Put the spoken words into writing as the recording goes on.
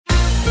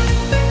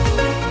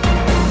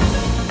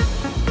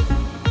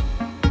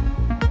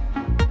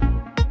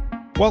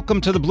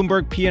Welcome to the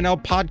Bloomberg P&L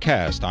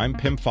podcast. I'm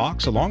Pim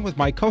Fox, along with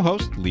my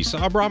co-host, Lisa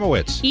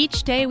Abramowitz.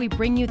 Each day, we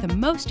bring you the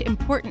most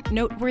important,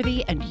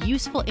 noteworthy, and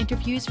useful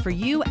interviews for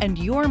you and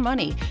your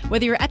money,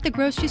 whether you're at the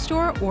grocery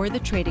store or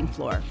the trading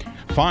floor.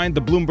 Find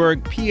the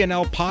Bloomberg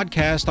P&L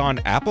podcast on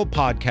Apple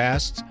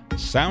Podcasts,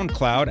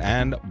 SoundCloud,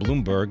 and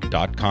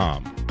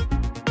Bloomberg.com.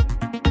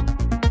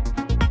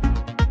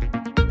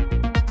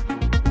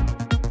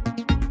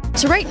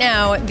 So right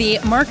now, the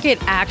market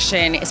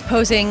action is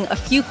posing a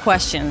few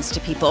questions to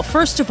people.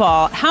 First of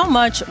all, how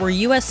much were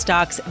U.S.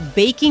 stocks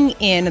baking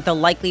in the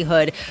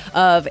likelihood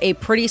of a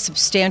pretty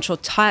substantial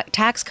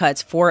tax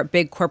cuts for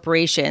big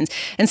corporations?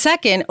 And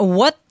second,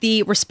 what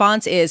the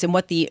response is and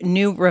what the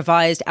new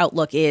revised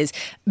outlook is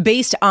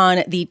based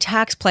on the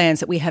tax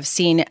plans that we have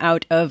seen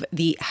out of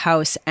the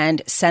House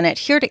and Senate.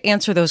 Here to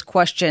answer those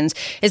questions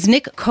is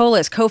Nick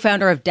Colas,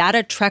 co-founder of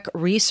Data Trek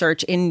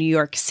Research in New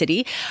York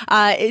City.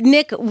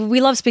 Nick,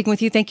 we love speaking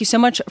with you. Thank you so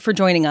much for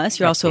joining us.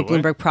 You're Absolutely. Also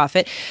a Bloomberg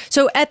prophet.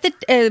 So at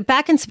the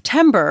back in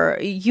September,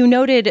 you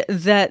noted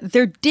that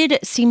there did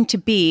seem to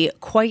be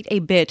quite a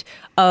bit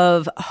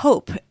of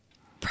hope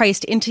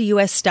priced into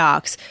U.S.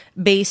 stocks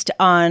based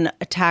on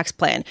a tax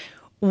plan.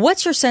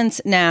 What's your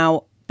sense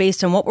now,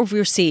 based on what we've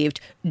received?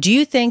 Do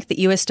you think that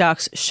U.S.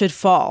 stocks should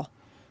fall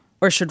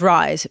or should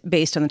rise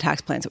based on the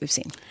tax plans that we've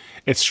seen?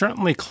 It's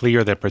certainly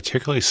clear that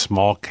particularly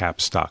small cap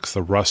stocks,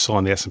 the Russell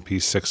and the S&P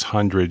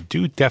 600,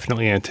 do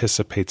definitely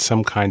anticipate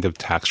some kind of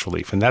tax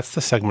relief. And that's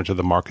the segment of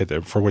the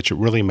market for which it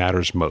really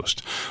matters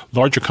most.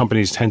 Larger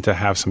companies tend to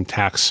have some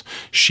tax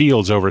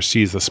shields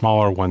overseas. The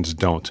smaller ones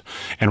don't.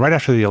 And right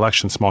after the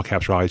election, small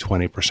caps rallied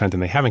 20%,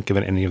 and they haven't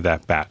given any of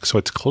that back. So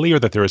it's clear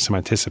that there is some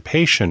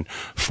anticipation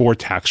for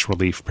tax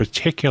relief,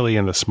 particularly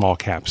in the small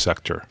cap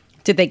sector.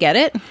 Did they get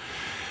it?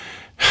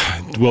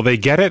 Will they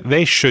get it?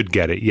 They should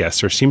get it,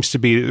 yes. There seems to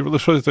be,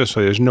 let's put it this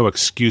way, there's no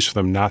excuse for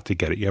them not to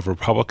get it. You have a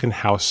Republican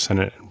House,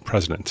 Senate, and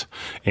President,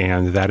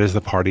 and that is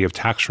the party of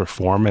tax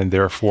reform, and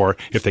therefore,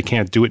 if they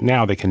can't do it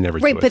now, they can never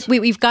do it. Right, but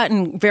we've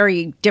gotten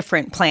very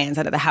different plans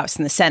out of the House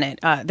and the Senate.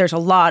 There's a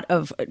lot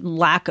of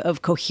lack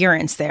of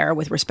coherence there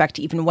with respect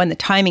to even when the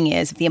timing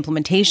is of the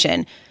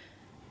implementation.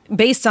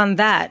 Based on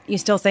that, you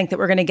still think that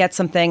we're going to get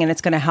something and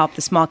it's going to help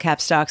the small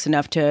cap stocks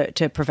enough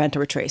to prevent a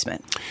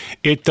retracement?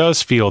 It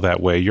does feel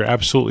that way. You're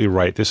absolutely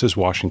right. This is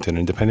Washington,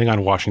 and depending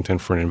on Washington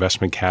for an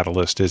investment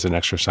catalyst is an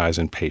exercise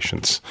in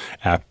patience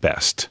at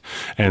best.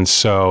 And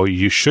so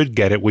you should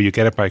get it. Will you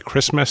get it by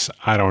Christmas?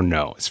 I don't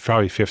know. It's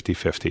probably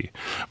 50-50.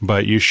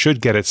 But you should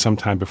get it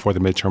sometime before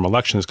the midterm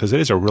elections because it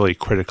is a really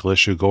critical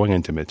issue going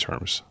into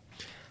midterms.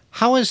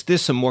 How is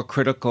this a more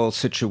critical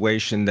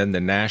situation than the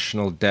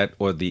national debt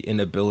or the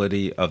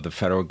inability of the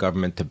federal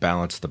government to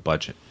balance the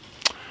budget?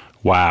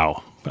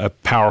 Wow. A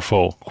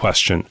powerful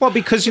question. Well,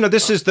 because,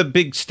 this is the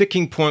big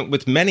sticking point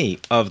with many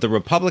of the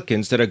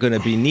Republicans that are going to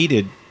be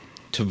needed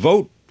to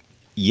vote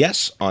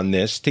yes on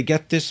this to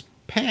get this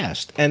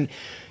passed. And,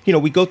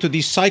 we go through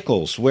these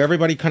cycles where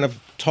everybody kind of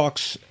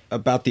talks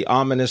about the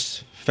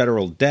ominous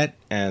federal debt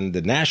and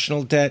the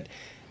national debt,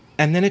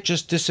 and then it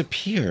just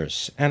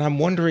disappears. And I'm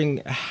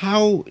wondering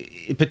how,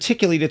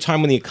 particularly at a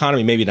time when the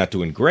economy maybe not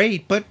doing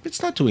great, but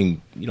it's not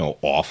doing,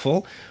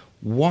 awful.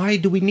 Why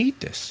do we need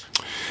this?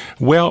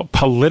 Well,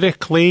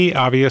 politically,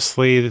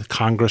 obviously,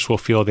 Congress will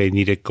feel they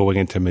need it going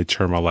into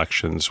midterm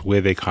elections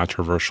with a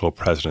controversial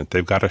president.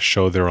 They've got to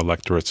show their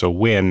electorates a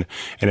win.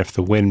 And if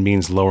the win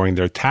means lowering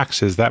their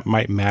taxes, that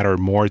might matter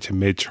more to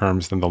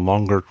midterms than the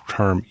longer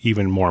term,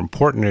 even more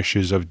important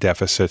issues of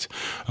deficit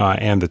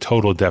and the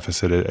total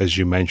deficit, as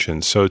you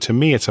mentioned. So to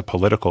me, it's a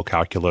political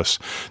calculus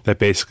that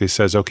basically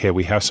says, okay,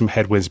 we have some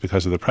headwinds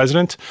because of the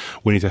president.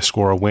 We need to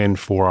score a win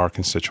for our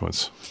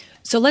constituents.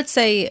 So let's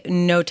say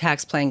no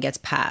tax plan gets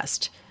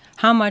passed.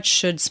 How much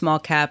should small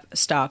cap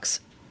stocks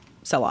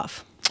sell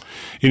off?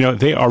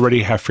 They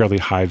already have fairly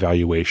high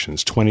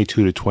valuations,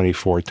 22 to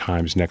 24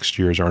 times next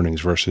year's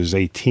earnings versus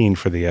 18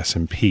 for the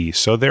S&P.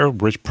 So they're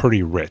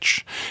pretty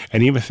rich.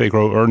 And even if they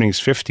grow earnings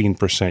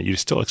 15%, you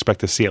still expect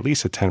to see at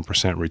least a 10%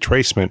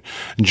 retracement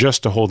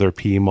just to hold their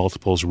PE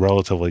multiples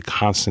relatively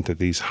constant at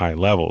these high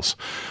levels.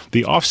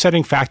 The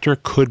offsetting factor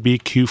could be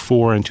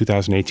Q4 in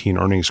 2018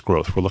 earnings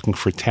growth. We're looking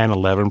for 10,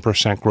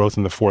 11% growth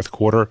in the fourth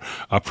quarter,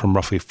 up from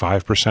roughly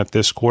 5%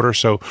 this quarter.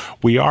 So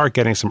we are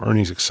getting some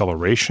earnings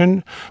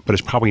acceleration, but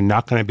it's probably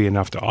not going to be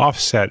enough to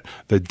offset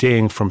the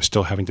ding from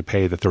still having to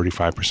pay the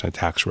 35%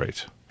 tax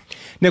rate.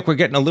 Nick, we're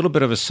getting a little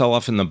bit of a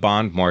sell-off in the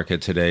bond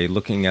market today.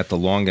 Looking at the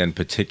long end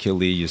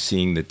particularly, you're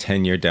seeing the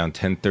 10-year down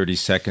 10-30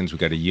 seconds. We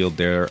got a yield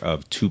there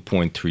of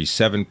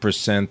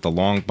 2.37%, the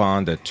long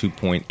bond at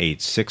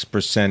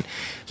 2.86%.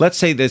 Let's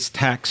say this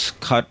tax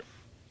cut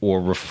or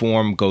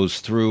reform goes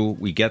through,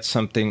 we get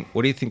something.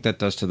 What do you think that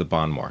does to the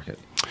bond market?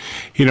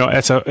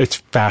 It's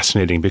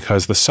fascinating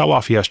because the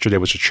sell-off yesterday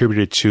was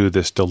attributed to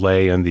this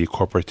delay in the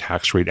corporate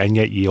tax rate, and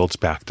yet yields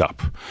backed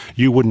up.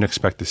 You wouldn't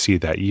expect to see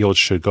that. Yields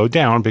should go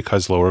down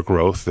because lower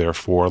growth,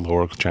 therefore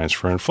lower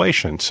transfer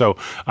inflation. So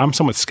I'm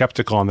somewhat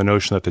skeptical on the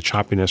notion that the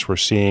choppiness we're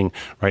seeing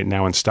right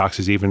now in stocks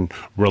is even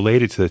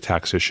related to the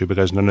tax issue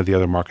because none of the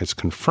other markets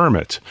confirm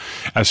it.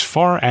 As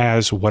far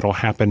as what will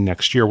happen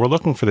next year, we're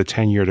looking for the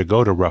 10-year to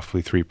go to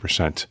roughly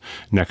 3%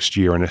 next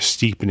year in a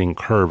steepening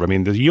curve. I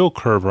mean, the yield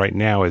curve right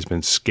now has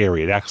been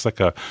scary. It acts like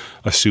a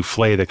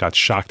souffle that got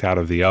shocked out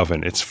of the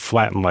oven. It's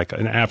flattened like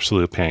an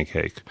absolute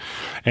pancake.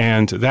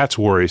 And that's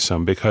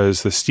worrisome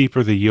because the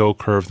steeper the yield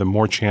curve, the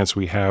more chance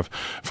we have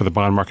for the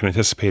bond market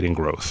anticipating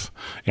growth.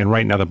 And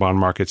right now the bond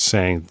market's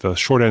saying the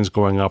short end's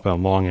going up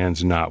and the long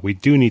end's not. We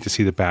do need to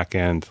see the back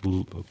end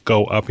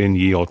go up in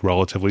yield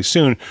relatively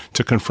soon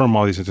to confirm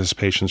all these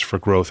anticipations for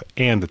growth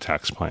and the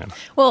tax plan.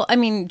 Well, I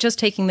mean, just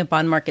taking the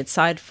bond market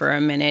side for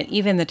a minute,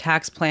 even the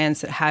tax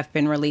plans that have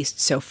been released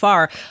so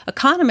far,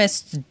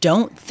 economists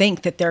don't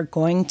think that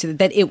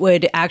that it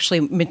would actually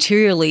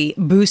materially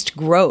boost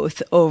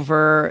growth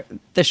over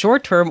the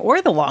short term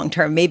or the long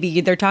term.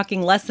 Maybe they're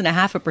talking less than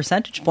 0.5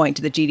 percentage point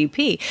to the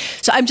GDP.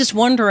 So I'm just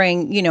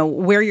wondering,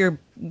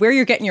 where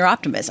you're getting your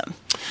optimism.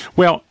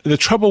 Well, the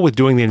trouble with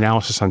doing the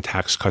analysis on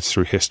tax cuts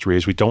through history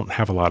is we don't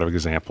have a lot of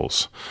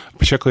examples,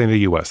 particularly in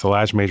the U.S. The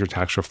last major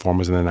tax reform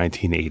was in the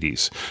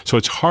 1980s. So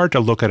it's hard to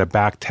look at a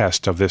back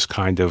test of this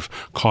kind of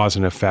cause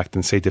and effect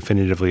and say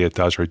definitively it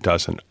does or it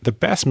doesn't. The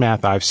best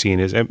math I've seen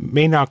is it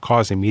may not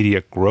cause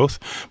immediate growth,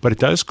 but it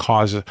does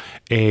cause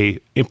a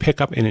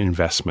pickup in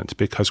investment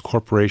because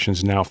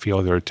corporations now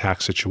feel their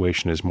tax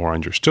situation is more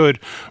understood,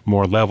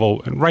 more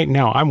level. And right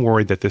now, I'm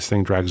worried that this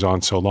thing drags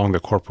on so long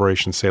that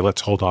corporations say,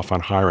 let's hold off on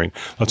hiring.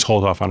 Let's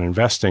hold off on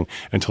investing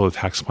until the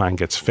tax plan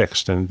gets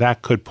fixed. And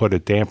that could put a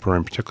damper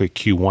in particularly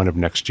Q1 of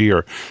next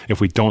year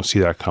if we don't see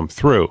that come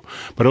through.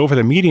 But over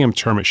the medium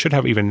term, it should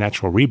have even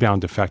natural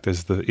rebound effect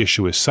as the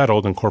issue is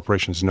settled and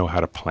corporations know how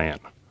to plan.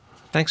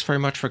 Thanks very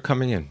much for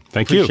coming in.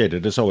 Thank you. Appreciate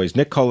it, as always.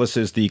 Nick Colas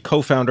is the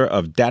co-founder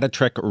of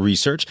DataTrek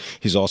Research.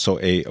 He's also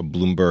a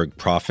Bloomberg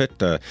prophet,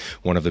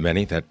 one of the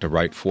many that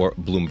write for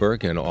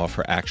Bloomberg and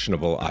offer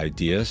actionable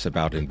ideas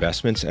about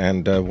investments.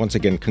 And once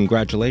again,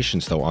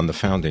 congratulations, though, on the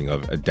founding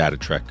of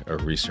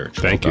DataTrek Research.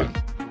 Thank you.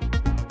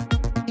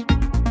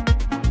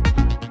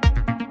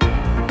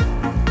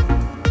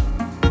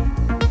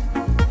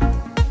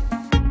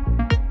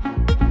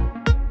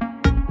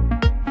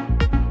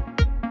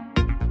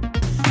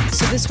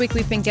 This week,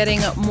 we've been getting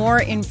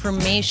more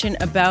information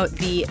about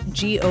the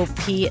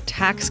GOP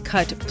tax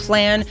cut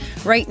plan.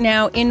 Right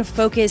now, in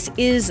focus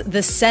is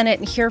the Senate.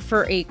 And here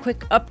for a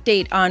quick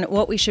update on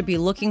what we should be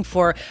looking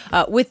for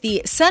with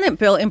the Senate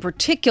bill in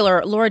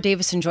particular. Laura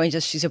Davison joins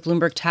us. She's a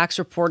Bloomberg tax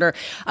reporter.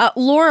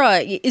 Laura,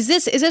 is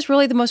this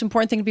really the most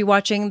important thing to be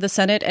watching, the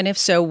Senate? And if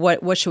so,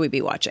 what should we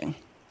be watching?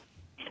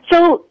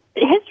 So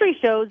history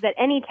shows that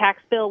any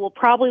tax bill will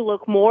probably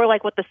look more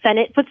like what the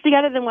Senate puts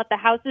together than what the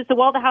House is. So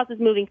while the House is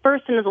moving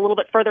first and is a little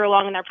bit further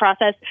along in their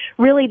process,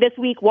 really this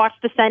week, watch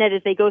the Senate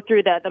as they go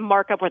through the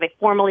markup where they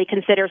formally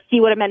consider, see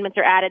what amendments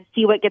are added,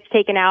 see what gets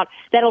taken out.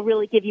 That'll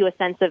really give you a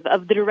sense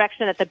of the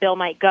direction that the bill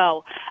might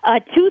go.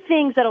 Two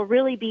things that'll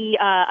really be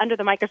under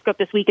the microscope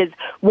this week is,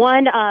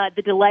 one,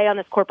 the delay on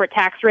this corporate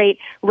tax rate.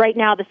 Right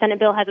now, the Senate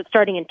bill has it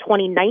starting in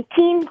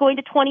 2019, going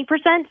to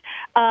 20%.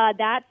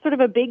 That's sort of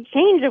a big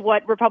change of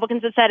what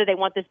Republicans have said. They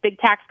want this big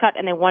tax cut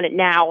and they want it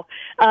now.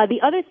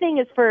 The other thing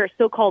is for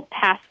so-called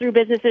pass-through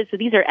businesses. So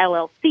these are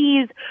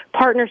LLCs,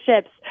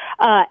 partnerships,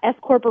 S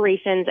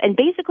corporations, and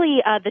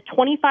basically the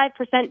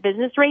 25%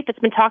 business rate that's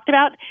been talked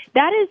about,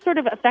 that is sort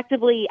of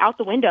effectively out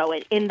the window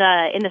in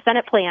the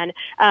Senate plan.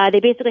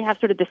 They basically have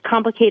sort of this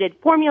complicated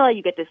formula.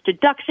 You get this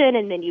deduction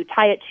and then you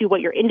tie it to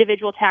what your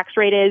individual tax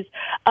rate is.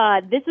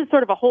 This is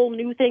sort of a whole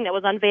new thing that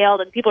was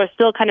unveiled and people are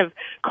still kind of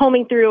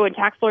combing through and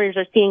tax lawyers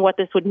are seeing what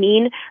this would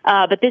mean.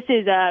 But this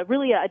is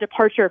really a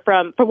departure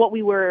from what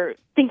we were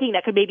thinking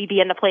that could maybe be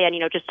in the plan,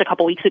 just a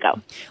couple weeks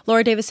ago.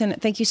 Laura Davison,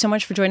 thank you so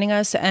much for joining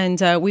us.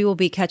 And we will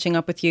be catching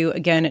up with you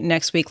again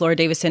next week. Laura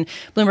Davison,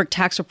 Bloomberg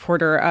tax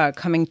reporter,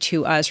 coming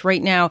to us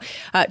right now.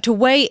 To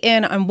weigh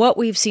in on what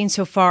we've seen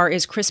so far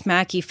is Chris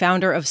Mackey,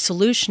 founder of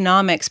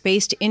Solutionomics,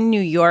 based in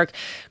New York.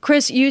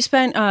 Chris, you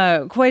spent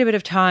quite a bit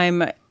of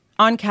time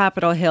on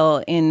Capitol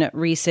Hill in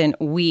recent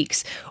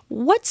weeks.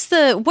 What's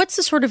the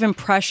sort of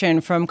impression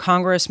from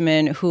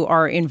congressmen who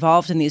are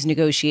involved in these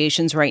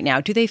negotiations right now?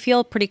 Do they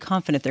feel pretty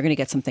confident they're going to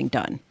get something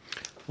done?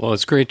 Well,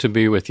 it's great to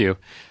be with you.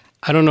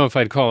 I don't know if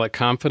I'd call it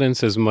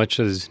confidence as much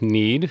as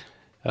need,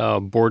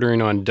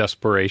 bordering on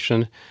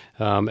desperation.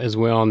 As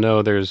we all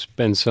know, there's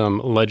been some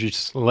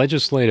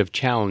legislative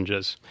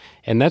challenges,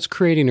 and that's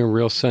creating a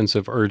real sense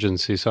of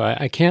urgency. So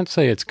I can't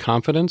say it's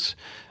confidence.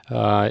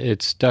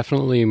 It's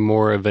definitely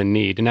more of a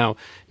need. Now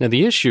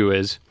the issue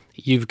is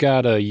you've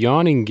got a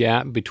yawning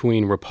gap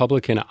between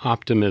Republican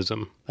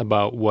optimism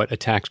about what a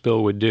tax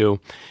bill would do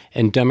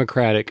and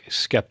Democratic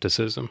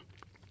skepticism.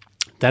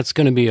 That's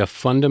going to be a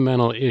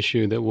fundamental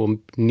issue that will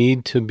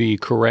need to be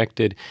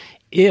corrected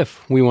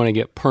if we want to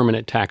get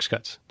permanent tax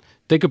cuts.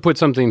 They could put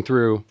something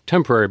through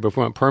temporary, but if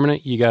we want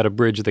permanent, you got to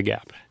bridge the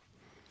gap.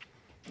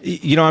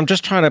 I'm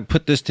just trying to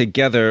put this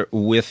together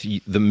with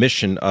the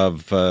mission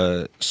of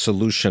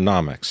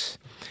Solutionomics,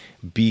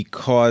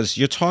 because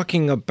you're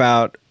talking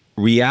about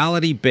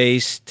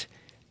reality-based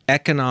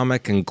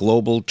economic and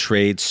global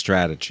trade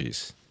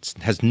strategies. It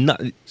has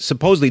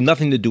supposedly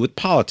nothing to do with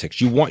politics.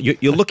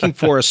 You're looking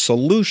for a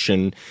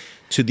solution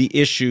to the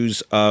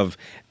issues of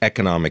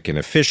economic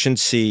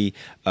inefficiency,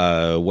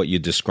 what you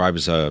describe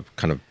as a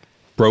kind of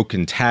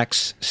broken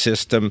tax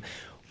system.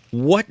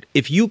 What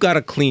if you got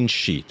a clean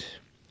sheet?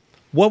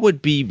 What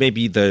would be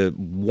maybe the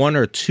one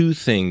or two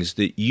things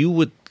that you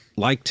would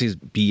like to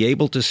be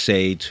able to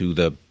say to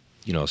the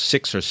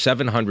 600 or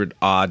 700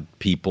 odd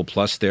people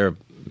plus their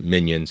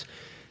minions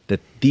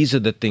that these are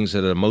the things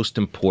that are most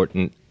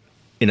important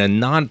in a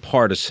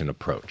nonpartisan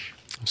approach?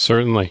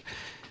 Certainly.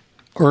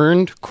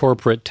 Earned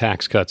corporate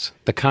tax cuts,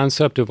 the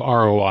concept of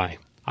ROI.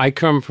 I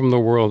come from the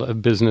world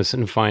of business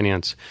and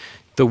finance.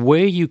 The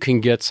way you can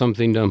get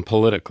something done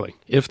politically,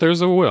 if there's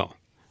a will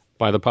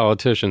by the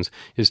politicians,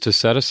 is to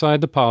set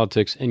aside the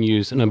politics and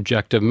use an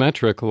objective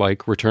metric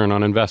like return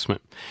on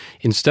investment.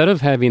 Instead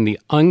of having the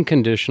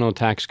unconditional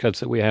tax cuts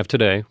that we have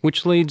today,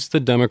 which leads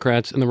the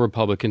Democrats and the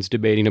Republicans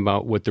debating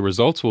about what the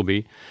results will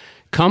be,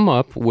 come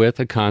up with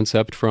a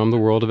concept from the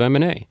world of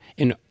M&A,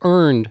 an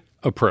earned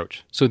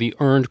approach. So the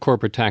earned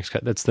corporate tax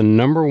cut, that's the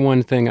number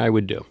one thing I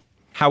would do.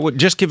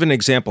 Just give an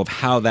example of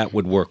how that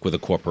would work with a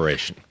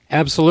corporation.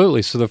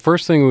 Absolutely. So the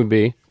first thing would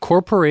be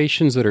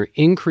corporations that are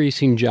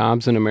increasing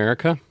jobs in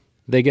America,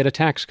 they get a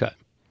tax cut.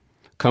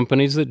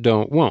 Companies that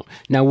don't won't.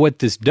 Now, what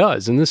this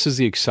does, and this is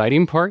the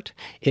exciting part,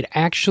 it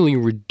actually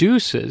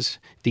reduces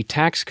the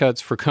tax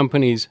cuts for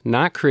companies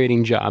not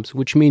creating jobs,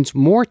 which means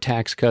more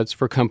tax cuts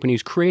for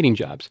companies creating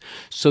jobs.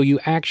 So you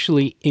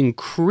actually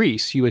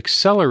you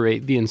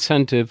accelerate the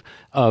incentive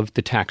of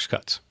the tax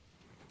cuts.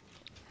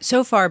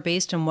 So far,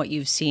 based on what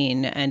you've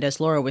seen, and as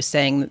Laura was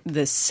saying,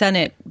 the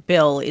Senate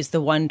bill is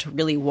the one to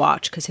really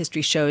watch because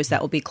history shows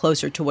that will be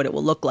closer to what it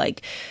will look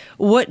like.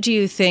 What do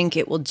you think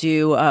it will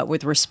do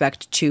with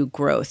respect to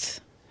growth?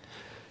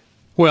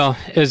 Well,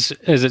 as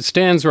it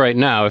stands right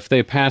now, if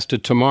they passed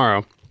it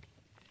tomorrow,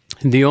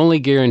 the only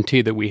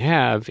guarantee that we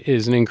have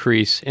is an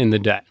increase in the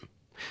debt.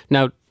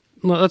 Now,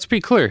 let's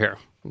be clear here.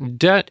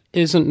 Debt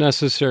isn't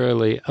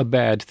necessarily a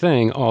bad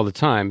thing all the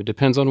time. It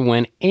depends on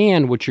when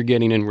and what you're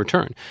getting in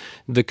return.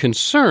 The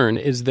concern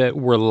is that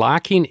we're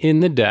locking in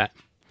the debt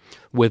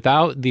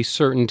without the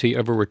certainty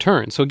of a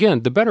return. So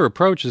again, the better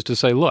approach is to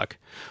say, look,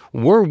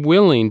 we're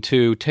willing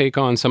to take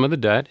on some of the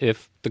debt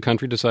if the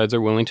country decides they're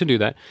willing to do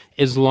that,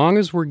 as long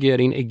as we're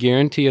getting a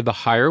guarantee of the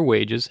higher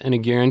wages and a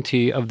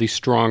guarantee of the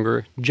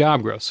stronger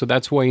job growth. So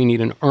that's why you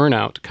need an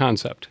earn-out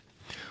concept.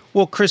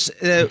 Well, Chris,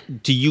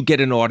 do you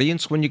get an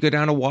audience when you go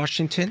down to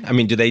Washington? I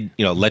mean, do they,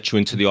 let you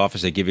into the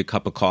office, they give you a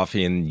cup of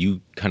coffee, and you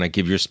kind of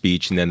give your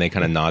speech, and then they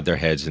kind of nod their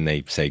heads, and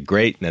they say,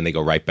 great, and then they go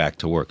right back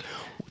to work?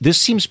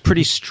 This seems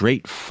pretty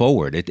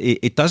straightforward.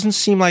 It doesn't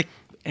seem like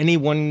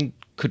anyone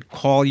could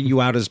call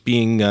you out as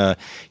being,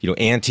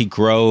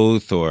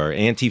 anti-growth or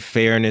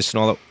anti-fairness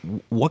and all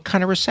that. What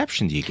kind of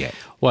reception do you get?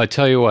 Well, I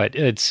tell you what,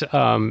 it's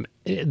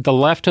the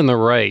left and the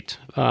right,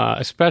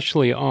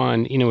 especially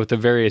on, with the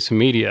various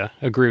media,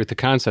 agree with the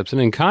concepts.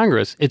 And in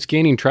Congress, it's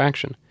gaining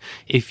traction.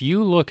 If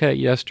you look at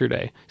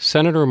yesterday,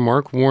 Senator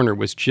Mark Warner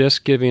was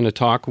just giving a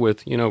talk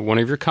with, one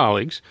of your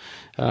colleagues,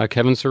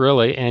 Kevin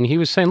Cirilli, and he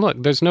was saying,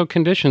 look, there's no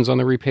conditions on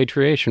the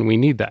repatriation. We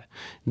need that.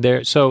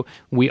 So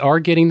we are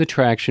getting the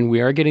traction.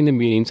 We are getting the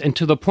meetings. And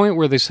to the point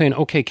where they're saying,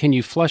 okay, can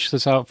you flesh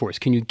this out for us?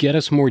 Can you get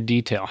us more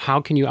detail? How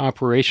can you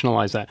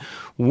operationalize that?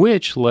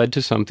 Which led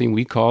to something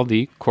we call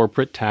the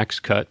corporate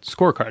tax cut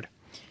scorecard.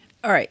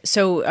 All right.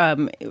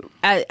 So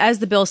as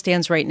the bill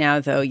stands right now,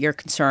 though, you're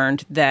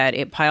concerned that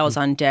it piles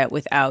on debt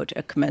without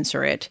a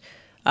commensurate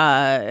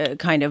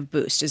kind of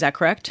boost. Is that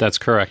correct? That's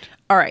correct.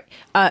 All right.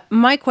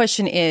 My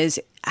question is,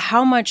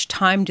 how much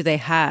time do they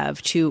have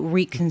to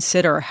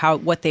reconsider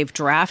what they've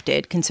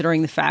drafted,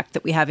 considering the fact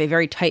that we have a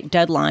very tight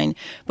deadline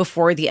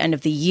before the end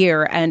of the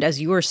year? And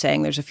as you were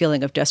saying, there's a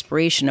feeling of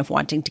desperation of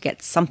wanting to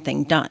get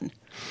something done.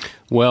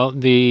 Well,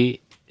 they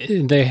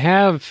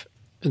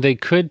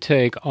could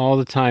take all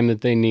the time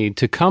that they need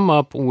to come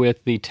up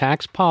with the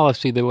tax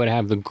policy that would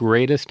have the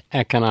greatest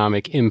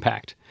economic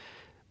impact.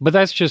 But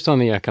that's just on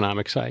the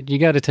economic side. You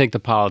got to take the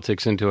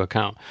politics into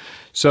account.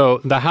 So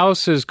the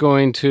House is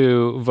going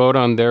to vote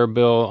on their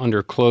bill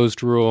under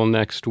closed rule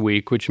next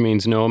week, which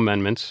means no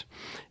amendments.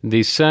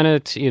 The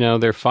Senate,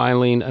 they're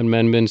filing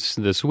amendments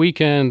this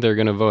weekend. They're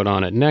going to vote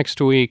on it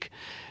next week.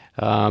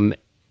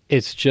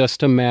 It's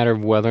just a matter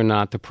of whether or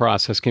not the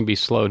process can be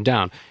slowed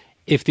down.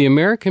 If the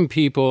American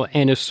people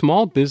and if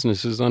small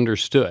businesses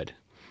understood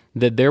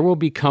that there will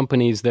be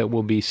companies that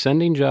will be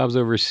sending jobs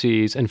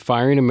overseas and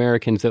firing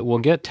Americans that will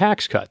get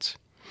tax cuts,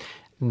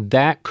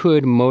 that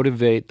could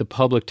motivate the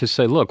public to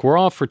say, look, we're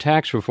all for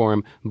tax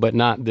reform, but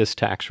not this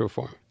tax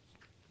reform.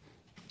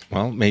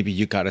 Well, maybe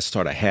you got to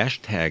start a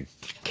hashtag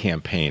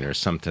campaign or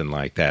something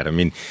like that. I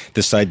mean,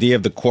 this idea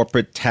of the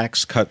corporate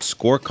tax cut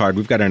scorecard,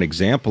 we've got an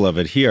example of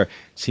it here.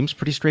 Seems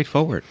pretty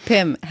straightforward.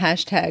 Pim,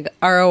 hashtag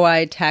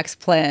ROI tax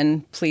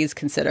plan, please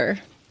consider.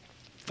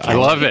 I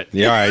love it.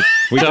 Yeah, all right.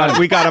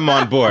 We got him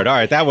on board. All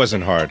right, that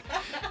wasn't hard.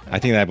 I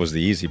think that was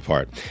the easy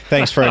part.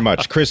 Thanks very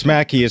much. Chris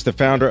Mackey is the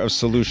founder of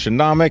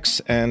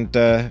Solutionomics, and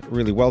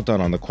really well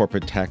done on the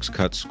corporate tax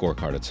cut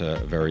scorecard. It's a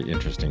very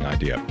interesting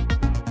idea.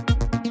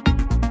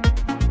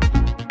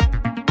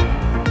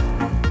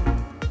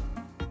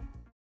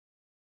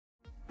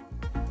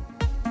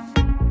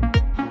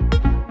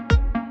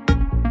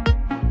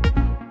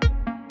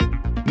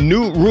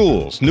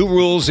 New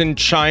rules in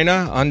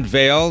China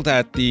unveiled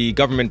at the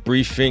government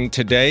briefing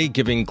today,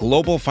 giving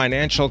global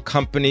financial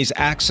companies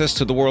access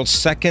to the world's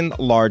second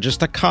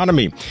largest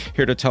economy.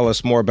 Here to tell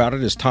us more about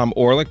it is Tom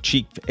Orlik,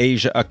 Chief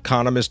Asia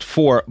Economist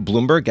for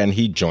Bloomberg, and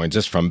he joins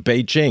us from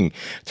Beijing.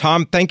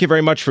 Tom, thank you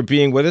very much for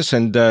being with us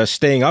and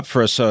staying up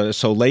for us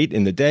so late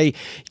in the day.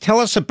 Tell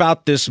us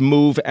about this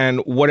move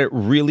and what it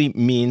really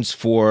means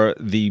for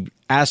the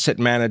asset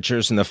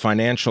managers and the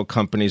financial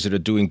companies that are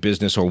doing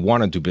business or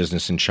want to do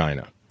business in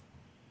China.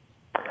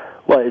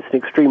 Well, it's an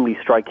extremely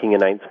striking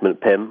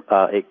announcement, Pim.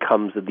 It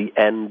comes at the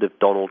end of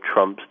Donald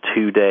Trump's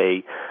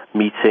two-day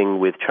meeting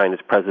with China's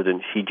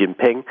President Xi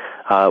Jinping.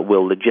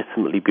 Will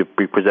legitimately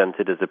be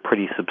presented as a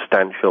pretty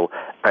substantial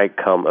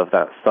outcome of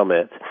that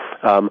summit.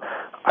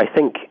 I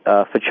think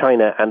for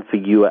China and for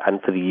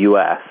the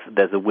U.S.,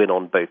 there's a win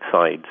on both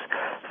sides.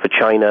 For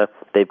China,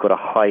 they've got a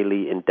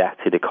highly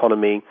indebted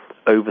economy,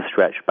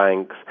 overstretched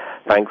banks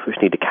which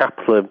need a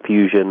capital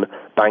infusion,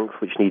 banks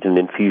which need an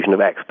infusion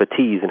of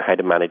expertise in how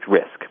to manage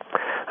risk.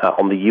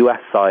 On the U.S.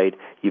 side,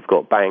 you've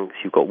got banks,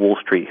 you've got Wall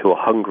Street who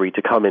are hungry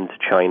to come into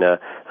China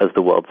as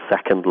the world's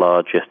second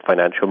largest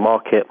financial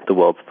market, the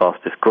world's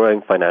fastest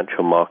growing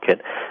financial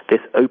market.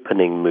 This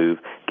opening move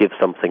gives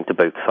something to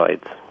both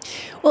sides.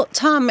 Well,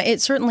 Tom,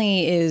 it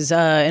certainly is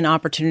an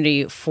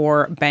opportunity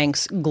for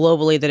banks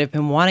globally that have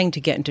been wanting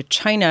to get into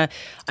China.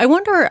 I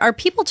wonder, are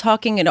people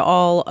talking at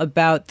all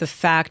about the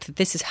fact that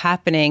this is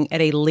happening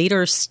at a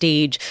later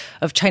stage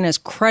of China's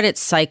credit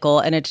cycle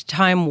and at a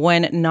time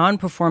when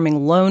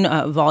non-performing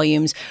loan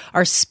volumes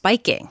are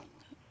spiking?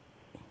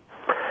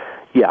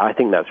 Yeah, I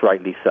think that's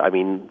right, Lisa. I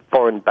mean,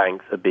 foreign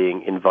banks are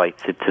being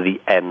invited to the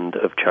end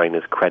of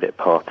China's credit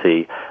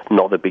party,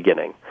 not the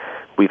beginning.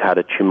 We've had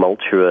a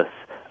tumultuous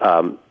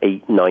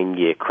 8-9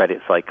 year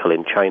credit cycle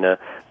in China.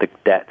 The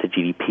debt to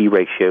GDP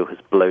ratio has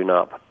blown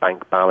up.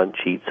 Bank balance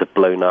sheets have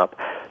blown up.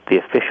 The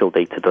official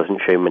data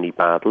doesn't show many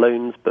bad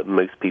loans, but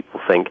most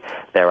people think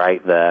they're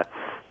out there.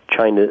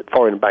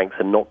 Foreign banks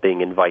are not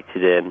being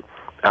invited in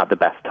at the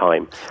best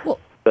time. Well,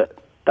 but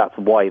that's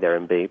why they're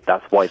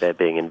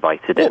being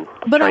invited in.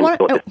 But China's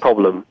got this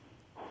problem.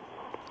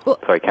 Well,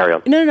 sorry, carry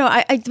on. No.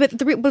 But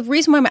the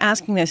reason why I'm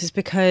asking this is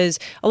because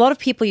a lot of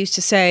people used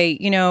to say,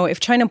 if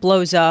China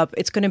blows up,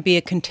 it's going to be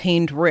a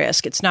contained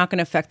risk. It's not going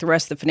to affect the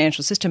rest of the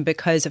financial system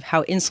because of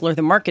how insular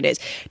the market is.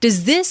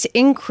 Does this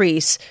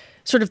increase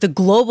sort of the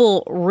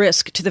global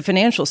risk to the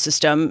financial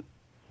system?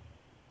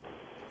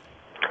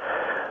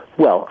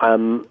 Well,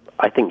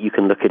 I think you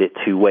can look at it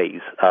two ways.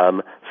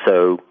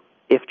 So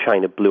if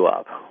China blew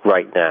up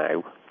right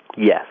now,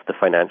 yes, the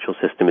financial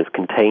system is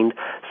contained,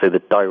 so the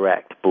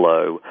direct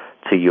blow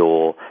to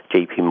your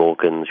JP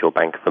Morgans, your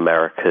Bank of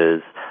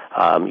Americas,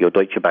 your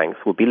Deutsche Banks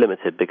will be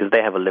limited because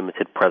they have a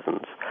limited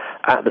presence.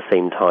 At the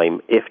same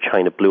time, if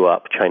China blew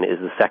up, China is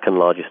the second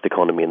largest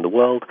economy in the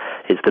world.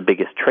 It's the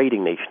biggest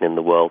trading nation in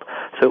the world.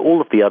 So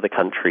all of the other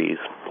countries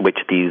which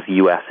these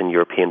US and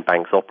European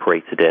banks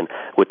operated in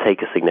would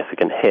take a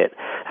significant hit.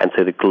 And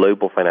so the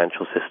global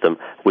financial system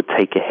would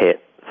take a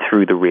hit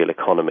through the real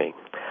economy.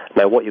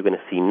 Now, what you're going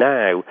to see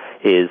now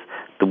is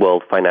the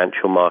world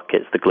financial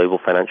markets, the global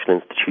financial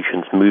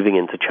institutions moving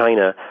into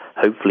China,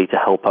 hopefully to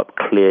help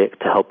clear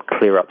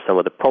up some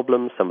of the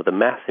problems, some of the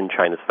mess in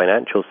China's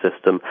financial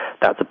system.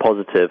 That's a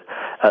positive.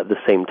 At the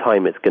same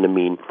time, it's going to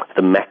mean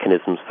the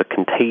mechanisms for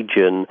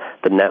contagion,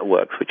 the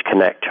networks which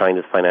connect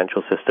China's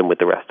financial system with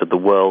the rest of the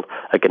world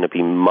are going to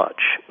be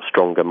much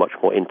stronger, much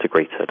more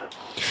integrated.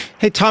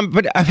 Hey, Tom,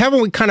 but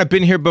haven't we kind of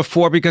been here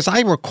before? Because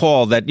I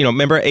recall that,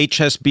 remember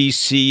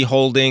HSBC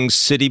Holdings,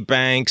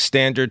 Citibank,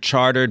 Standard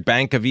Chartered,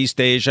 Bank of East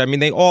Asia. I mean,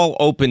 they all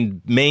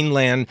opened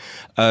mainland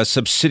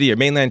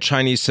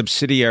Chinese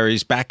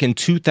subsidiaries back in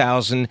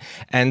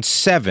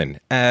 2007,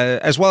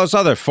 as well as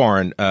other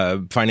foreign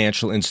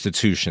financial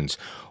institutions.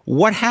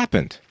 What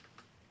happened?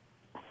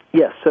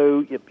 Yes,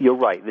 so you're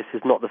right. This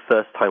is not the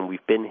first time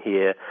we've been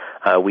here.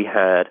 We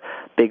had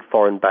big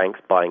foreign banks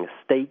buying a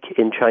stake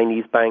in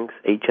Chinese banks.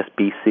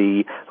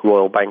 HSBC,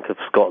 Royal Bank of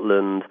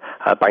Scotland,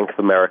 Bank of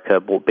America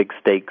bought big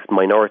stakes,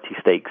 minority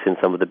stakes in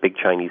some of the big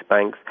Chinese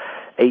banks.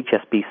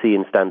 HSBC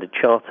and Standard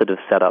Chartered have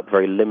set up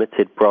very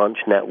limited branch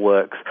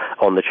networks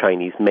on the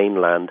Chinese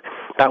mainland.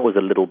 That was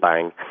a little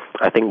bang.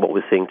 I think what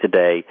we're seeing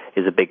today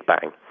is a big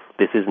bang.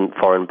 This isn't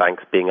foreign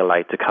banks being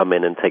allowed to come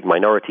in and take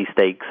minority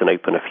stakes and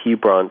open a few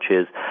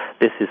branches.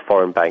 This is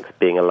foreign banks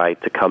being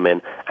allowed to come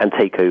in and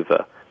take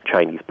over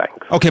Chinese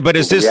banks. Okay, but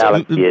is this...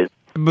 reality is,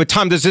 But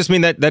Tom, does this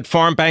mean that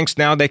foreign banks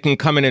now they can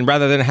come in and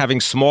rather than having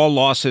small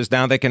losses,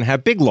 now they can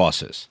have big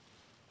losses?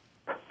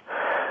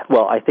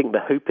 well, I think the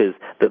hope is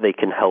that they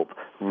can help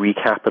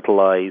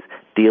recapitalize,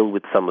 deal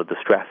with some of the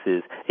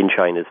stresses in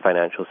China's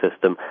financial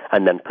system,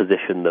 and then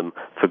position them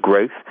for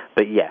growth.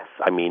 But yes,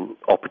 I mean,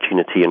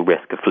 opportunity and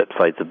risk are flip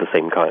sides of the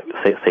same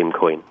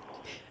coin.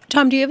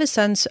 Tom, do you have a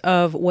sense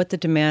of what the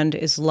demand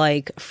is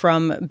like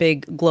from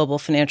big global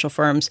financial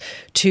firms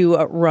to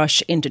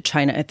rush into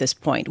China at this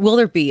point? Will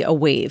there be a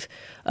wave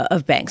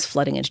of banks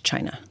flooding into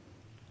China?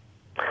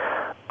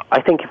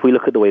 I think if we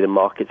look at the way the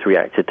markets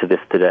reacted to this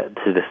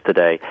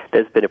today,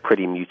 there's been a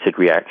pretty muted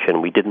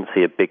reaction. We didn't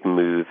see a big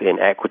move in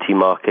equity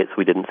markets.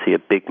 We didn't see a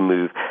big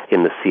move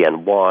in the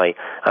CNY.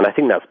 And I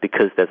think that's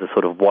because there's a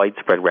sort of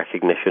widespread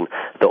recognition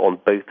that on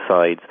both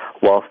sides,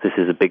 whilst this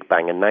is a big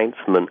bang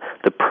announcement,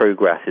 the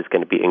progress is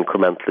going to be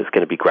incremental. It's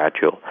going to be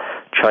gradual.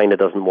 China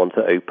doesn't want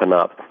to open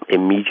up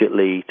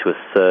immediately to a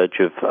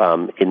surge of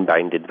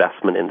inbound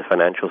investment in the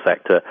financial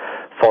sector.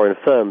 Foreign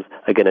firms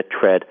are going to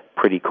tread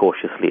pretty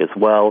cautiously as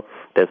well.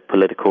 There's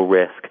political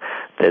risk,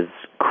 there's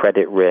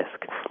credit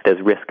risk, there's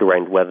risk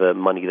around whether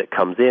money that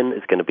comes in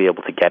is going to be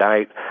able to get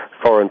out.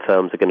 Foreign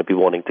firms are going to be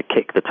wanting to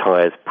kick the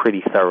tires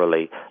pretty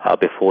thoroughly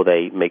before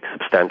they make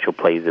substantial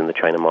plays in the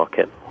China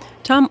market.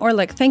 Tom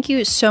Orlik, thank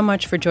you so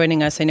much for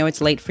joining us. I know it's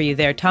late for you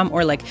there. Tom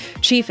Orlik,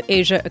 Chief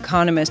Asia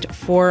Economist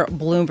for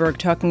Bloomberg,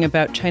 talking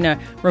about China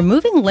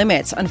removing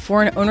limits on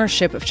foreign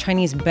ownership of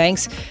Chinese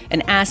banks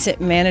and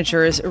asset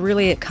managers,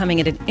 really coming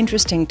at an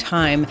interesting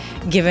time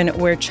given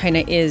where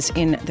China is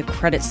in the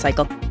credit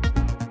cycle.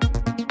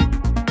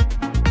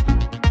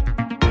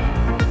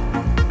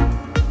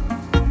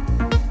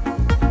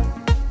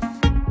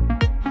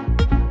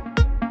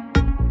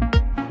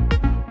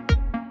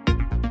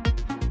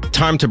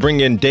 Time to bring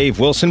in Dave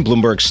Wilson,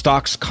 Bloomberg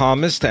stocks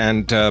columnist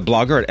and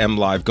blogger at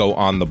MLive Go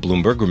on the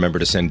Bloomberg. Remember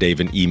to send Dave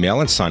an email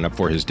and sign up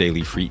for his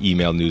daily free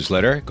email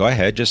newsletter. Go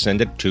ahead, just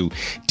send it to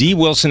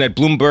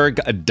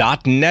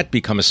dwilson@bloomberg.net.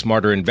 Become a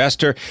smarter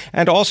investor.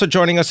 And also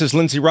joining us is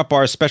Lindsay Rupp,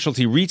 our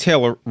specialty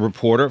retail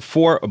reporter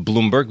for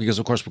Bloomberg, because,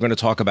 of course, we're going to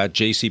talk about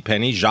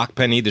JCPenney. Jacques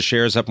Penney, the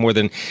shares up more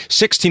than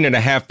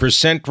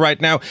 16.5%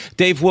 right now.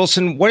 Dave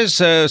Wilson, what is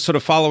sort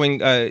of following,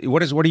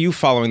 what are you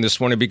following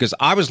this morning? Because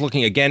I was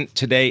looking again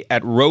today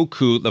at Roku,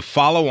 the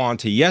follow-on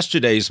to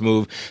yesterday's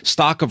move.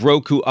 Stock of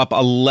Roku up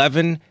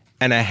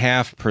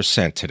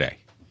 11.5% today.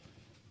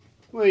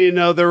 Well, you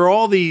know, there are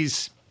all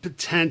these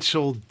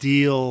potential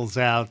deals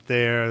out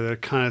there that are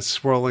kind of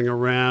swirling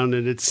around,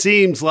 and it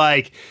seems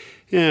like,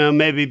 you know,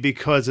 maybe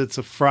because it's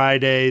a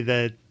Friday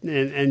that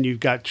and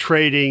you've got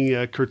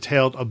trading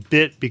curtailed a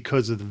bit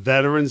because of the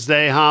Veterans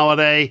Day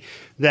holiday,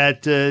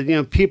 that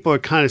people are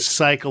kind of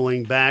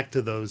cycling back to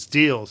those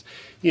deals.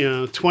 You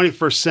know,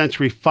 21st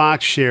Century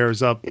Fox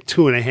shares up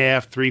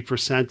 2.5%,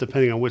 3%,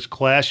 depending on which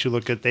class you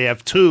look at. They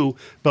have two,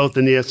 both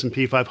in the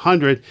S&P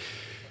 500.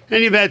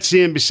 And you've had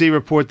CNBC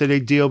report that a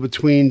deal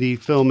between the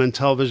film and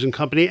television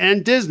company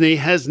and Disney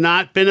has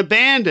not been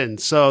abandoned.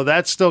 So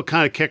that's still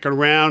kind of kicking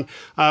around.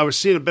 We're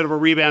seeing a bit of a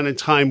rebound in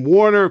Time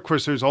Warner. Of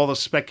course, there's all the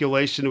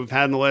speculation we've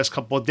had in the last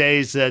couple of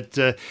days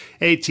that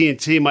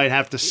AT&T might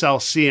have to sell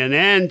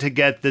CNN to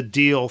get the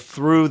deal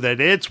through that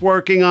it's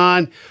working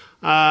on.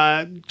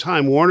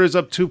 Time Warner's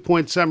up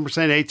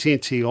 2.7%.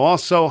 AT&T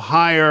also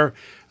higher.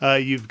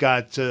 You've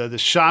got the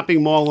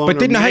shopping mall owner. But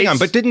didn't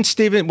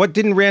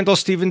Randall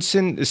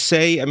Stevenson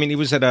say? I mean, he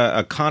was at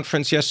a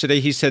conference yesterday.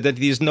 He said that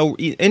there's no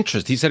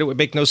interest. He said it would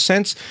make no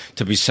sense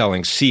to be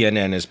selling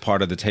CNN as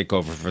part of the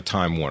takeover for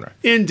Time Warner.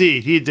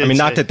 Indeed, he did. I mean,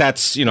 not that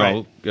that's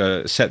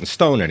set in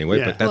stone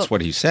anyway, but that's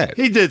what he said.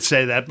 He did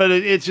say that, but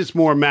it's just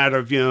more a matter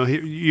of,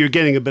 you're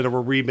getting a bit of a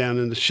rebound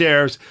in the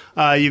shares.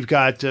 You've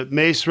got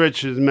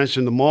Macerich, as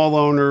mentioned, the mall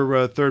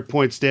owner, Third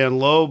Point Stan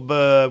Loeb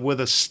with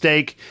a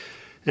stake.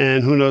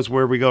 And who knows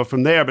where we go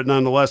from there, but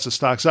nonetheless, the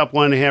stock's up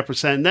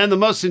 1.5%. And then the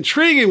most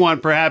intriguing one,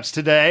 perhaps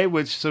today,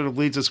 which sort of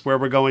leads us where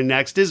we're going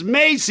next, is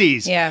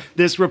Macy's. Yeah.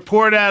 This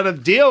report out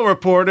of Deal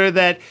Reporter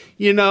that,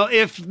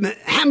 if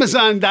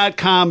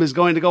Amazon.com is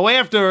going to go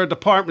after a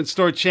department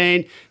store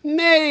chain,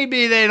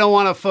 maybe they don't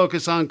want to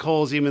focus on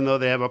Kohl's, even though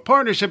they have a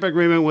partnership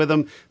agreement with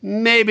them.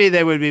 Maybe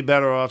they would be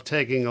better off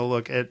taking a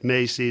look at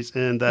Macy's,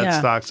 and that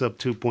stock's up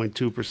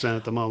 2.2%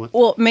 at the moment.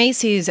 Well,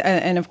 Macy's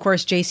and, of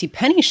course,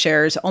 JCPenney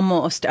shares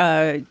almost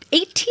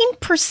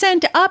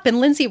 18% up. And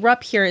Lindsay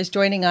Rupp here is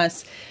joining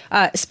us,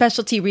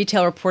 specialty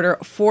retail reporter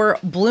for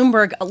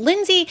Bloomberg.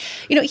 Lindsay,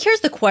 here's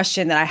the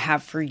question that I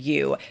have for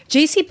you.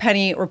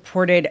 JCPenney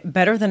reported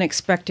better than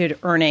expected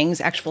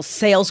earnings, actual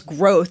sales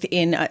growth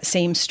in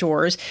same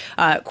stores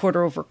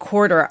quarter over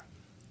quarter.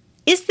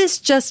 Is this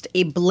just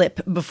a blip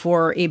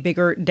before a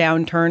bigger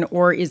downturn,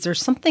 or is there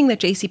something that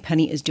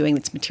JCPenney is doing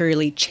that's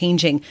materially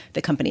changing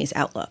the company's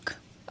outlook?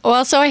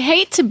 Well, so I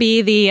hate to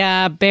be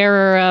the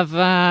bearer of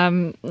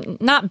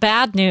not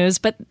bad news,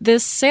 but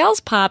this sales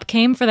pop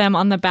came for them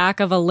on the back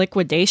of a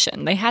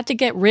liquidation. They had to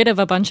get rid of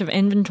a bunch of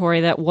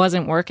inventory that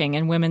wasn't working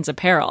in women's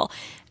apparel.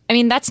 I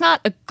mean, that's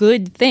not a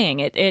good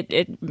thing.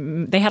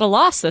 They had a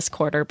loss this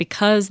quarter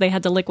because they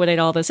had to liquidate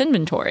all this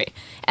inventory.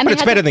 And but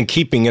it's better than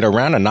keeping it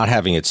around and not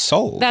having it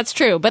sold. That's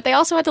true. But they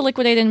also had to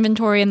liquidate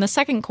inventory in the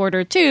second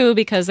quarter, too,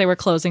 because they were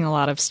closing a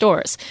lot of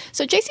stores.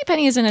 So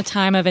JCPenney is in a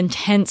time of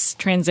intense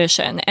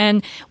transition.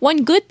 And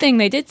one good thing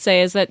they did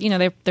say is that,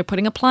 they're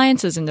putting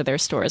appliances into their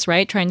stores,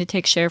 right? Trying to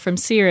take share from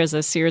Sears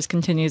as Sears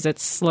continues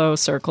its slow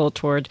circle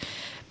toward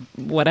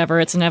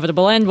whatever its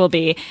inevitable end will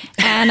be.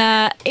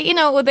 And,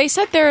 they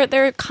said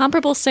their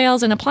comparable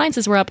sales in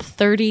appliances were up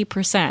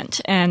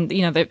 30%. And,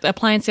 the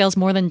appliance sales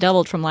more than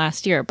doubled from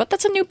last year. But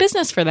that's a new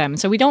business for them.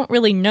 So we don't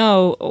really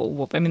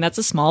know. I mean, that's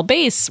a small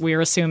base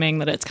we're assuming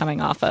that it's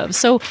coming off of.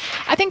 So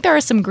I think there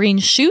are some green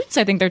shoots.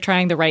 I think they're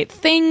trying the right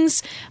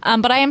things.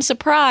 But I am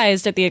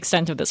surprised at the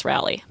extent of this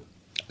rally.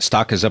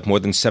 Stock is up more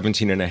than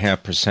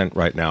 17.5%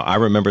 right now. I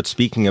remember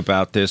speaking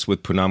about this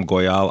with Poonam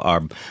Goyal, our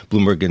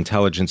Bloomberg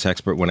intelligence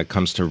expert, when it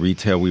comes to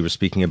retail. We were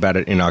speaking about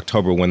it in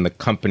October when the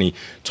company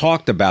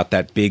talked about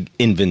that big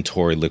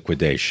inventory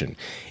liquidation.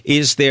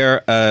 Is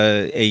there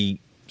a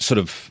sort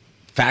of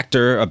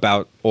factor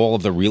about all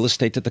of the real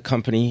estate that the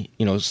company,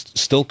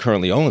 still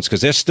currently owns?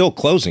 Because they're still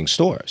closing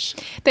stores.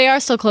 They are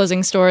still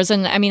closing stores.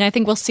 And I mean, I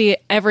think we'll see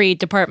every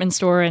department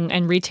store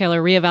and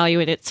retailer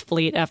reevaluate its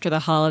fleet after the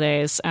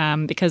holidays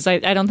because I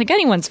don't think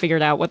anyone's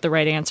figured out what the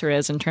right answer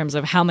is in terms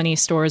of how many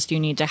stores do you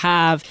need to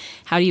have?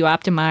 How do you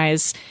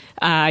optimize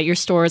your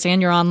stores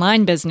and your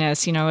online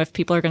business? If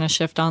people are going to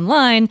shift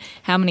online,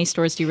 how many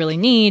stores do you really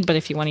need? But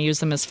if you want to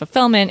use them as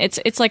fulfillment,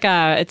 it's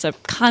a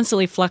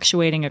constantly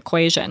fluctuating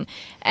equation.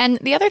 And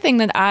the other thing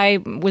that I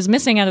was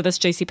missing out of this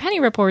JCPenney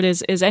report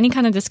is any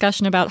kind of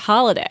discussion about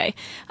holiday.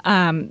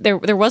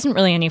 There wasn't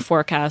really any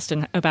forecast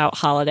about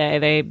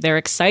holiday. They're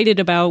excited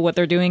about what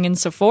they're doing in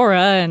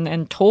Sephora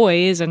and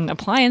toys and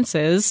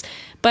appliances,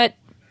 but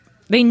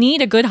they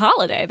need a good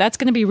holiday. That's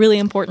going to be really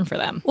important for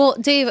them. Well,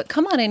 Dave,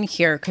 come on in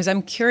here because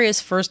I'm curious,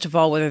 first of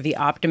all, whether the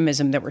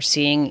optimism that we're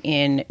seeing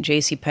in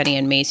JCPenney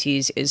and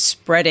Macy's is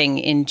spreading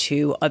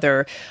into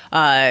other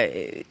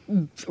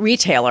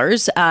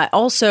retailers.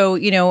 Also,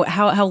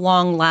 how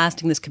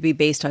long-lasting this could be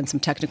based on some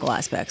technical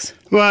aspects.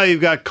 Well,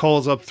 you've got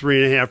Kohl's up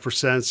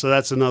 3.5%, so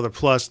that's another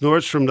plus.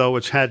 Nordstrom, though,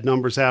 which had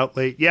numbers out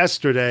late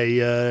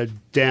yesterday,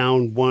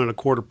 down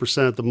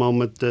 1.25% at the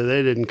moment.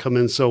 They didn't come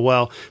in so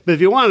well. But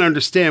if you want to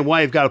understand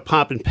why you've got a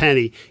pop and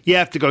penny, you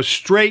have to go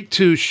straight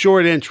to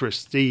short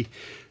interest. The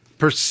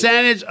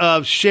percentage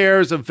of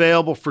shares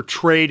available for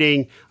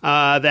trading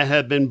that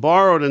have been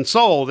borrowed and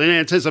sold in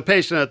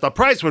anticipation that the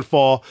price would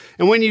fall.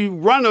 And when you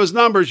run those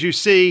numbers, you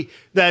see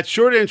that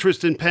short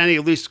interest in penny,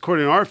 at least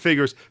according to our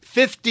figures,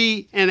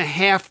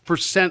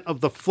 50.5% of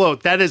the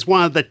float. That is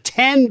one of the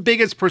 10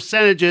 biggest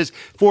percentages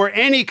for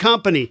any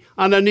company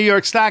on the New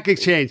York Stock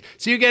Exchange.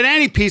 So you get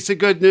any piece of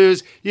good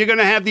news, you're going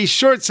to have these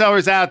short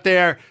sellers out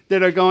there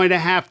that are going to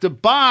have to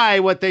buy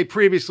what they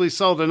previously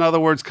sold. In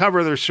other words,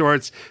 cover their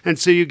shorts. And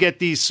so you get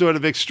these sort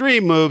of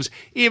extreme moves,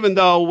 even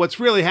though what's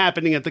really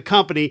happening at the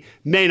company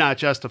may not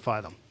justify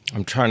them.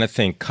 I'm trying to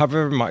think.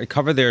 Cover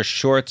their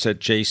shorts at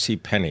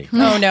JCPenney.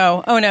 Oh,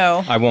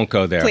 no. I won't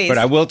go there. Please. But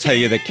I will tell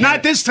you that...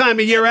 Not this time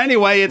of year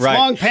anyway. It's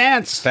long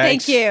pants.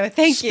 Thanks. Thank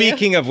you.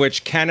 Speaking of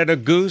which, Canada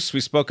Goose, we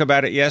spoke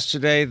about it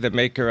yesterday, the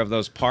maker of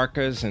those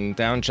parkas and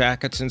down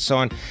jackets and so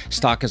on.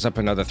 Stock is up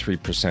another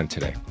 3%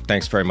 today.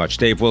 Thanks very much.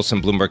 Dave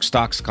Wilson, Bloomberg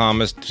Stocks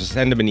columnist. Just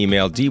send him an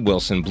email,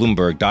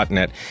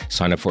 dwilson@bloomberg.net.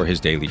 Sign up for his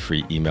daily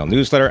free email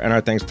newsletter. And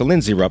our thanks to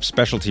Lindsay Rupp,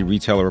 specialty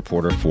retailer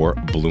reporter for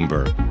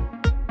Bloomberg.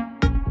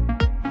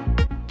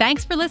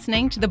 Thanks for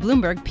listening to the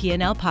Bloomberg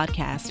P&L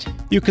podcast.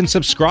 You can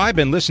subscribe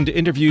and listen to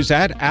interviews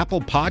at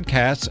Apple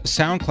Podcasts,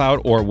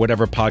 SoundCloud, or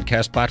whatever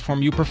podcast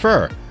platform you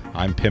prefer.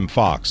 I'm Pim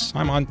Fox.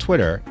 I'm on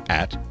Twitter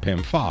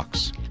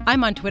 @PimFox.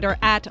 I'm on Twitter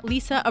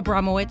 @Lisa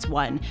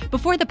Abramowitz1.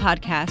 Before the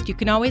podcast, you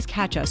can always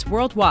catch us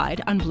worldwide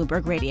on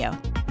Bloomberg Radio.